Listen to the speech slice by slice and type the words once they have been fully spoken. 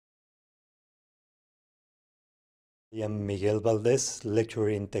I am Miguel Valdez, lecturer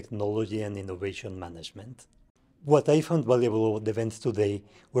in Technology and Innovation Management. What I found valuable about the event today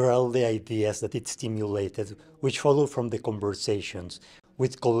were all the ideas that it stimulated, which follow from the conversations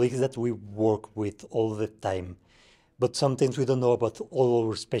with colleagues that we work with all the time. But sometimes we don't know about all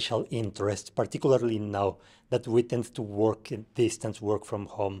our special interests, particularly now that we tend to work in distance, work from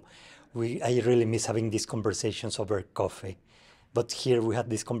home. I really miss having these conversations over coffee. But here we had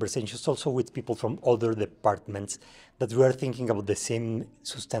these conversations also with people from other departments that we are thinking about the same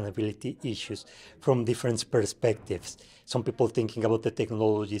sustainability issues from different perspectives. Some people thinking about the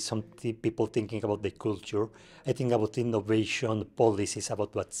technology, people thinking about the culture. I think about innovation, policies,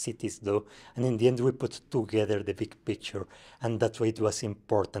 about what cities do. And in the end, we put together the big picture. And that's why it was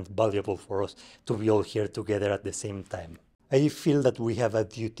important, valuable for us to be all here together at the same time. I feel that we have a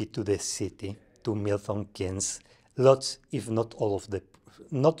duty to the city, to Milton Keynes. Lots, if not all of the,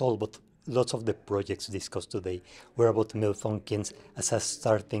 not all, but lots of the projects discussed today were about Milton Keynes as a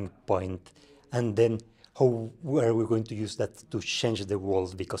starting point, and then how are we going to use that to change the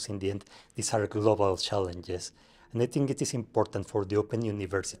world? Because in the end, these are global challenges. And I think it is important for the Open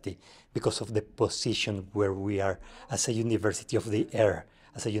University because of the position where we are as a university of the air,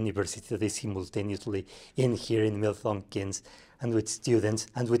 as a university that is simultaneously in here in Milton Keynes and with students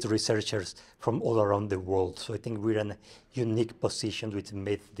and with researchers from all around the world. So I think we're in a unique position which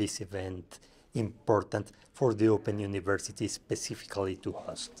made this event important for the Open University specifically to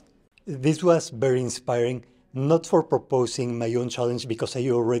host. This was very inspiring, not for proposing my own challenge because I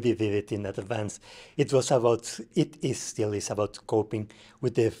already did it in advance. Still is about coping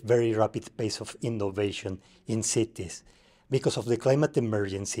with the very rapid pace of innovation in cities. Because of the climate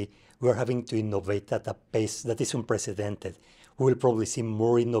emergency, we are having to innovate at a pace that is unprecedented. We will probably see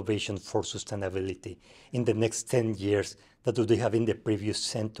more innovation for sustainability in the next 10 years than we have in the previous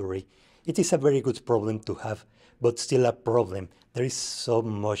century. It is a very good problem to have, but still a problem. There is so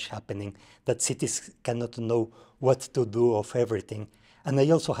much happening that cities cannot know what to do of everything. And I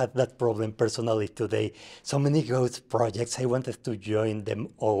also had that problem personally today. So many good projects, I wanted to join them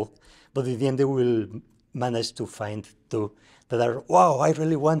all, but in the end they will manage to find two that are, wow, I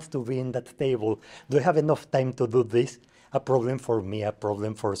really want to be in that table. Do I have enough time to do this? A problem for me, a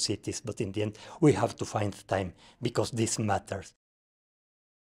problem for cities, but in the end, we have to find time because this matters.